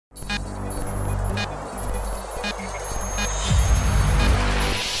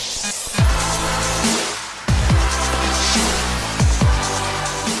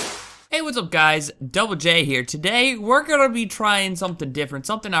Hey, what's up guys? Double J here. Today, we're gonna be trying something different,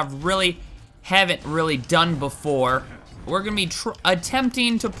 something I've haven't really done before. We're gonna be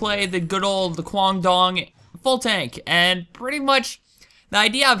attempting to play the good old Kuang full tank, and pretty much the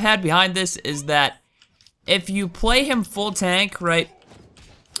idea I've had behind this is that if you play him full tank, right,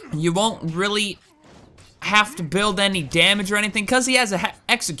 you won't really have to build any damage or anything because he has a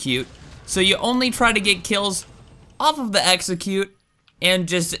execute, so you only try to get kills off of the execute and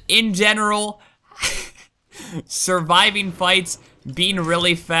just in general surviving fights, being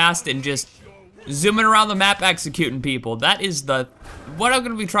really fast, and just zooming around the map executing people. That is what I'm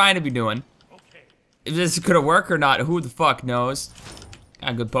gonna be trying to be doing. If this is gonna work or not, who the fuck knows. Got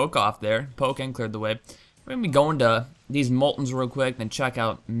a good poke off there. Poke and cleared the way. We're gonna be going to these Moltons real quick, then check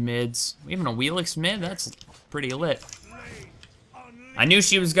out mids. Even a Wheelix mid, that's pretty lit. I knew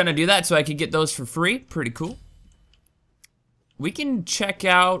she was gonna do that so I could get those for free. Pretty cool. We can check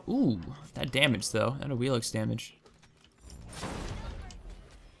out, ooh, that damage though, that a Wheelix damage.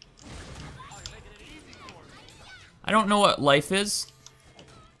 I don't know what life is.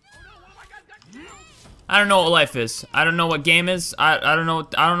 I don't know what life is. I don't know what game is. I don't know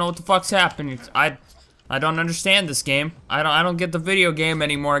what the fuck's happening. I don't understand this game. I don't get the video game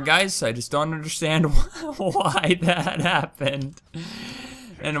anymore, guys. I just don't understand why that happened.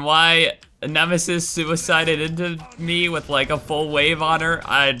 And why Nemesis suicided into me with like a full wave on her.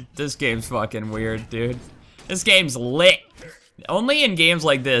 This game's fucking weird, dude. This game's lit. Only in games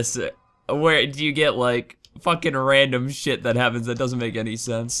like this where do you get like fucking random shit that happens that doesn't make any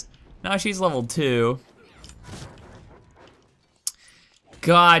sense. Now she's level 2.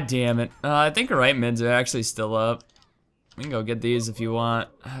 God damn it. I think her right mids are actually still up. We can go get these if you want.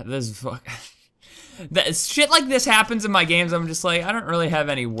 This is fucking... shit like this happens in my games, I'm just like, I don't really have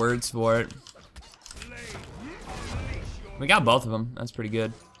any words for it. We got both of them, that's pretty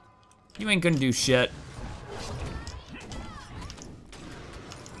good. You ain't gonna do shit.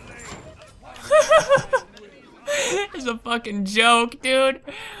 It's a fucking joke, dude.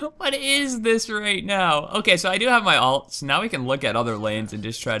 What is this right now? Okay, so I do have my ult, so now we can look at other lanes and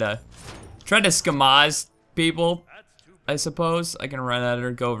just try to schemaz people, I suppose. I can run at her,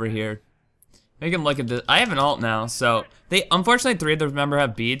 go over here. We can look at this. I have an ult now, so unfortunately 3 of those member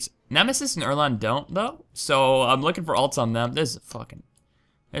have beads. Nemesis and Erlan don't though, so I'm looking for ults on them. This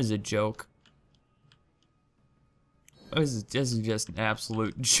is a joke. This is just an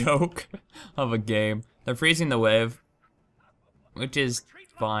absolute joke of a game. They're freezing the wave, which is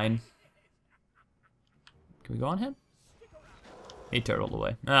fine. Can we go on him? He turtled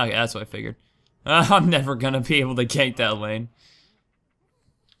away. Okay, that's what I figured. I'm never gonna be able to gank that lane.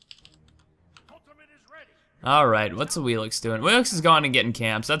 Alright, what's the Wheelix doing? Wheelix is going and getting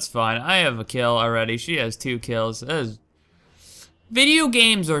camps, that's fine. I have a kill already, she has 2 kills. Video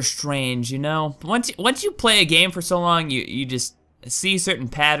games are strange, you know? Once you play a game for so long, you just see certain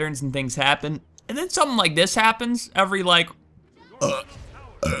patterns and things happen. And then something like this happens every like...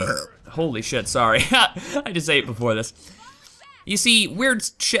 Holy shit, sorry. I just ate before this. You see weird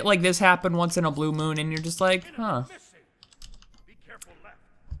shit like this happen once in a blue moon and you're just like, huh.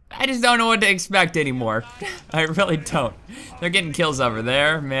 I just don't know what to expect anymore. I really don't. They're getting kills over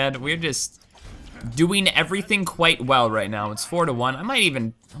there, man. We're just doing everything quite well right now. It's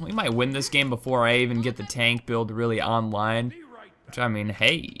 4-1. We might win this game before I even get the tank build really online. Which, I mean,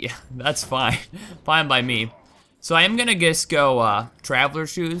 hey, that's fine. Fine by me. So I am gonna just go traveler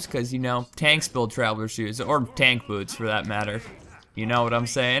shoes, because, you know, tanks build traveler shoes, or tank boots for that matter. You know what I'm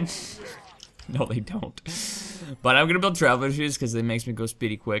saying? No, they don't. But I'm gonna build traveler shoes because it makes me go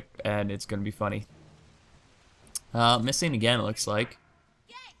speedy quick, and it's gonna be funny. Missing again, it looks like.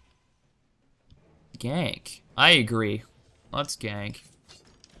 Gank. I agree. Let's gank.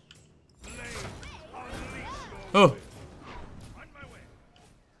 Oh.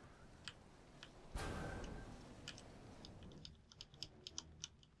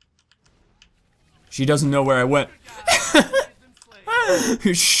 She doesn't know where I went.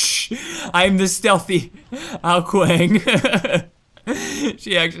 Shh, I'm the stealthy Kuang.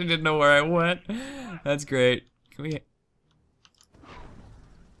 She actually didn't know where I went. That's great. Can we...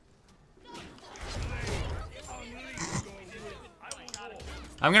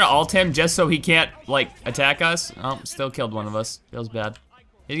 I'm gonna ult him just so he can't, like, attack us. Oh, still killed one of us. Feels bad.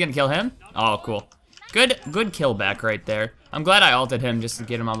 He's gonna kill him? Oh, cool. Good kill back right there. I'm glad I ulted him just to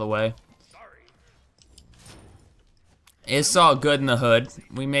get him out of the way. It's all good in the hood.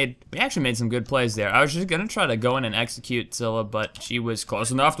 We actually made some good plays there. I was just gonna try to go in and execute Zilla, but she was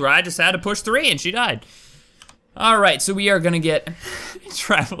close enough where I just had to push 3 and she died. All right, so we are gonna get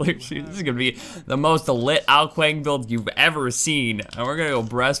Traveler Shoes. This is gonna be the most lit Kuang build you've ever seen. And we're gonna go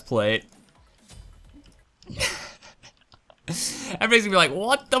breastplate. Everybody's gonna be like,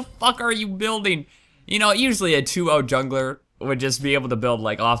 what the fuck are you building? You know, usually a 2-0 jungler would just be able to build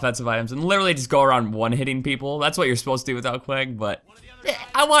like offensive items and literally just go around one-hitting people. That's what you're supposed to do without Kuang, but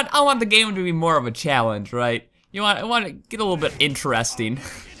I want the game to be more of a challenge, right? I want to get a little bit interesting.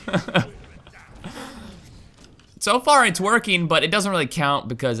 So far it's working, but it doesn't really count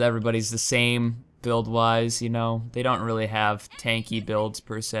because everybody's the same build-wise, you know? They don't really have tanky builds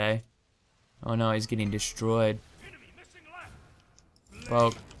per se. Oh no, he's getting destroyed.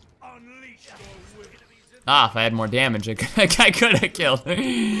 Poke. Ah, if I had more damage, I could have killed.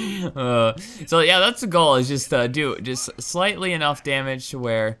 So yeah, that's the goal, is just do just slightly enough damage to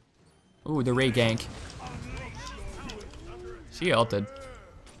where... Ooh, the Ray gank. She ulted.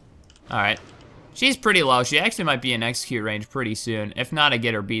 Alright. She's pretty low. She actually might be in execute range pretty soon. If not, I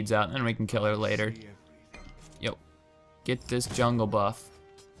get her beads out, and then we can kill her later. Yo. Get this jungle buff.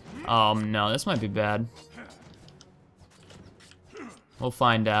 Oh no, this might be bad. We'll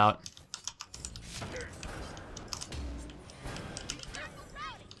find out.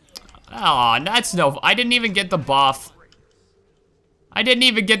 Oh, that's no... I didn't even get the buff. I didn't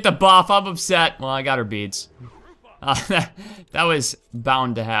even get the buff. I'm upset. Well, I got her beads. That was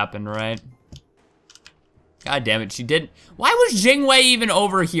bound to happen, right? God damn it, she didn't. Why was Jingwei even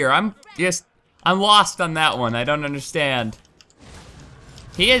over here? I'm lost on that one. I don't understand.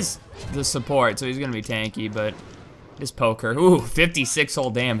 He is the support, so he's gonna be tanky, but just poke her. Ooh, 56 whole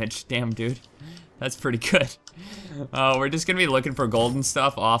damage. Damn, dude. That's pretty good. We're just gonna be looking for golden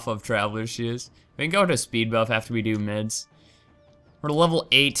stuff off of Traveler Shoes. We can go to speed buff after we do mids. We're level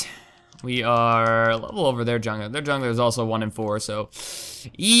 8. We are level over their jungler. Their jungler is also 1 and 4, so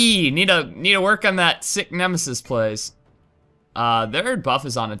need to work on that sick nemesis plays. Their buff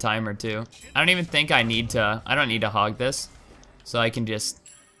is on a timer too. I don't even think I need to. I don't need to hog this, so I can just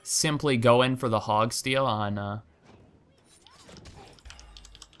simply go in for the hog steal on.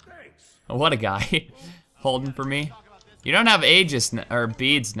 What a guy, holding for me. You don't have Aegis or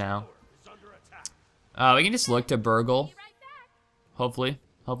beads now. We can just look to Burgle. Hopefully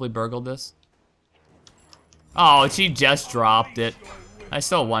Burgle this. Oh, she just dropped it. I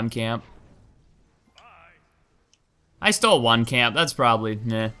stole one camp. That's probably,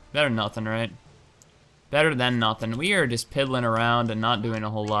 meh. Better than nothing, right? Better than nothing. We are just piddling around and not doing a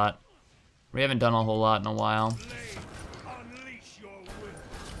whole lot. We haven't done a whole lot in a while.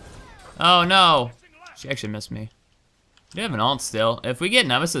 Oh no! She actually missed me. We do have an ult still. If we get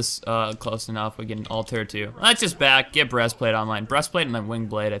Nemesis close enough, we can ult her too. Let's just back, get Breastplate online. Breastplate and then Wing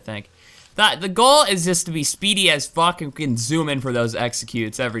Blade, I think. The goal is just to be speedy as fuck and we can zoom in for those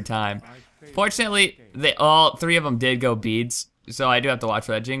executes every time. Fortunately, all 3 of them did go beads, so I do have to watch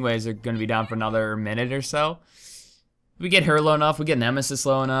for that. Jingweis are gonna be down for another minute or so. We get her low enough, we get Nemesis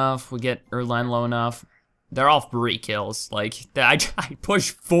low enough, we get Erlen low enough. They're all free kills. Like, I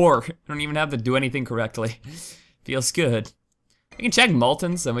push 4. I don't even have to do anything correctly. Feels good. We can check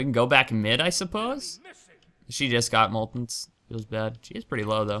Moltons and we can go back mid, I suppose. She just got Moltons. Feels bad. She is pretty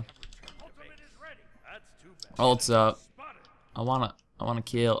low though. Ult's up. I wanna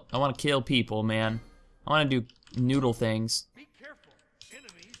kill people, man. I wanna do noodle things.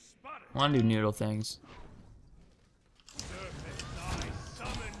 I wanna do noodle things.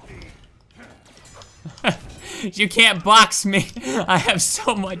 You can't box me. I have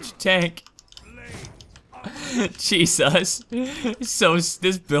so much tank. Jesus.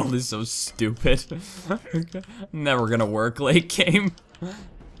 This build is so stupid. Never gonna work late game.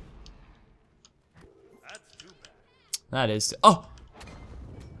 That is. Oh!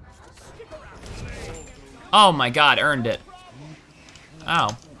 Oh my god, earned it.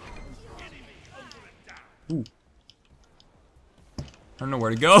 Ow. Ooh. I don't know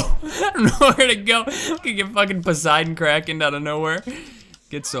where to go. I don't know where to go. I can get fucking Poseidon Kraken out of nowhere.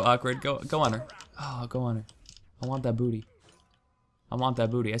 Gets so awkward. Go on her. Oh, go on her. I want that booty. I want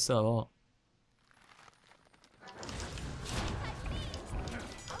that booty. I still have all.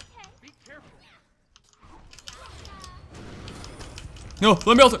 No,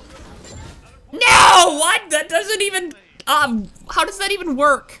 let me ult her. No! What? That doesn't even. How does that even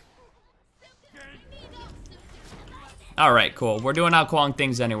work? Alright, cool. We're doing out Kuang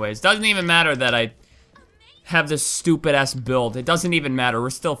things anyways. Doesn't even matter that I have this stupid ass build. It doesn't even matter. We're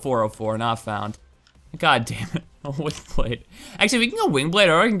still 404, not found. God damn it. Oh, Wing Blade. Actually, we can go Wing Blade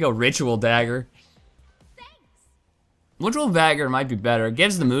or I can go Ritual Dagger. Ritual Dagger might be better. It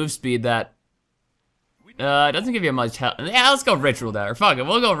gives the move speed that it doesn't give you much help. Yeah, let's go Ritual Dagger. Fuck it,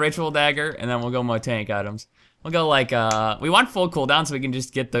 we'll go Ritual Dagger and then we'll go more tank items. We'll go like, we want full cooldown so we can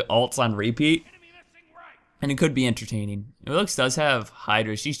just get the ults on repeat. And it could be entertaining. Lux does have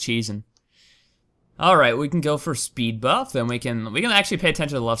Hydra, she's cheesing. All right, we can go for speed buff, then we can actually pay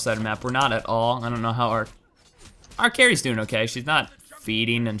attention to the left side of the map. We're not at all. I don't know how our carry's doing okay. She's not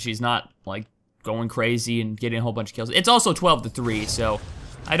feeding and she's not like going crazy and getting a whole bunch of kills. It's also 12-3, so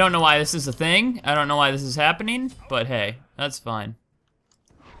I don't know why this is a thing. I don't know why this is happening, but hey, that's fine.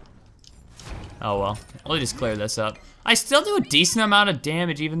 Oh well, we'll just clear this up. I still do a decent amount of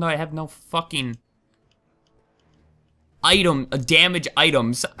damage even though I have no fucking damage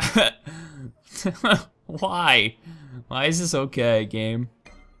items. Why? Why is this okay, game?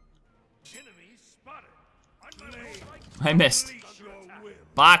 I missed.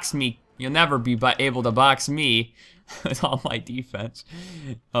 Box me. You'll never be able to box me with all my defense.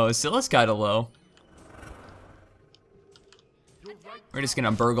 Oh, Scylla's kinda low. We're just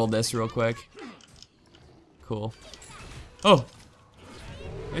gonna burgle this real quick. Cool. Oh!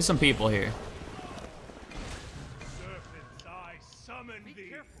 There's some people here.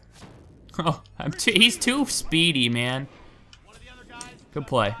 Oh, he's too speedy, man. Good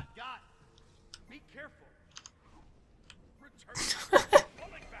play.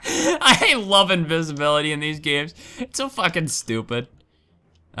 I love invisibility in these games. It's so fucking stupid.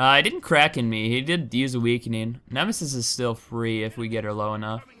 He didn't crack in me. He did use a weakening. Nemesis is still free if we get her low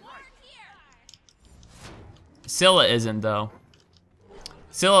enough. Scylla isn't, though.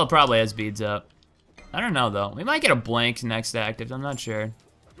 Scylla probably has beads up. I don't know, though. We might get a blank next active. I'm not sure.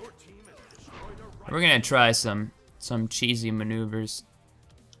 We're gonna try some cheesy maneuvers.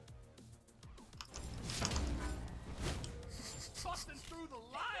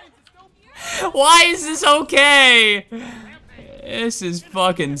 Why is this okay? This is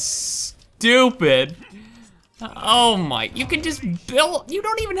fucking stupid. Oh my, you can just build, you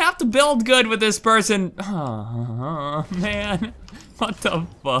don't even have to build good with this person. Oh, man, what the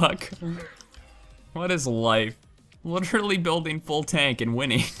fuck? What is life? Literally building full tank and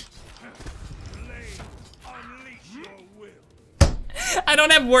winning. I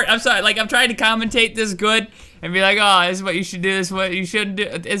don't have word. I'm sorry. Like I'm trying to commentate this good and be like, oh, this is what you should do. This is what you shouldn't do.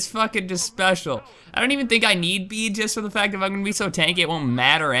 It's fucking just special. I don't even think I need bead just for the fact that if I'm gonna be so tanky, it won't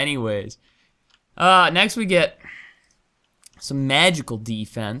matter anyways. Next we get some magical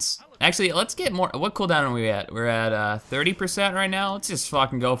defense. Actually, let's get more. What cooldown are we at? We're at 30% right now. Let's just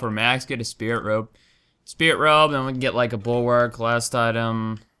fucking go for max. Get a spirit robe. Spirit robe, then we can get like a bulwark, last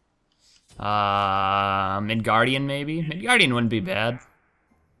item. Midgardian maybe? Midgardian wouldn't be bad.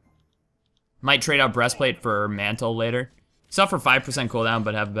 Might trade out breastplate for mantle later. Suffer 5% cooldown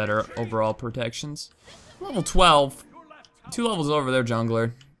but have better overall protections. Level 12. 2 levels over their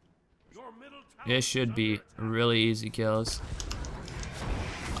jungler. This should be really easy kills.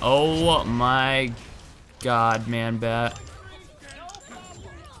 Oh my god, man, bat.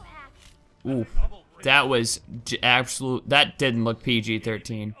 Ooh, that was absolute. That didn't look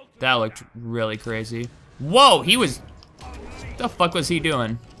PG-13. That looked really crazy. Whoa, he was. What the fuck was he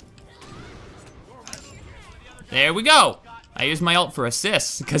doing? There we go. I used my ult for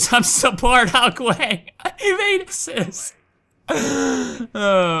assists because I'm support Kuang. He made assists.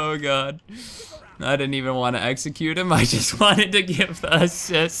 Oh god. I didn't even want to execute him. I just wanted to give the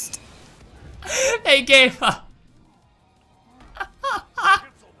assist. They gave up.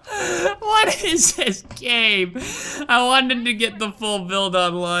 What is this game? I wanted to get the full build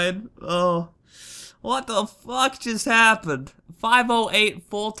online. Oh, what the fuck just happened? 508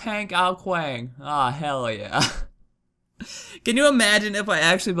 full tank Kuang. Ah, oh, hell yeah. Can you imagine if I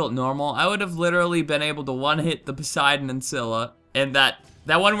actually built normal? I would have literally been able to one-hit the Poseidon and Scylla, and that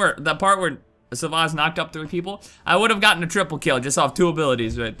part where Savaz knocked up 3 people, I would have gotten a triple kill just off 2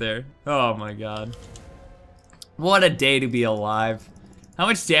 abilities right there. Oh my god. What a day to be alive. How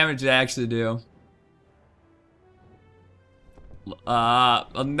much damage did I actually do?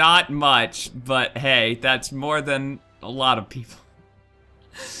 Not much, but hey, that's more than a lot of people.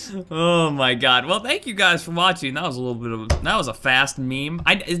 Oh my god. Well, thank you guys for watching. That was a little bit of, that was a fast meme.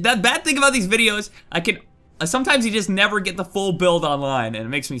 The bad thing about these videos, sometimes you just never get the full build online and it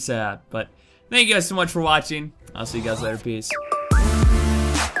makes me sad. But thank you guys so much for watching. I'll see you guys later. Peace.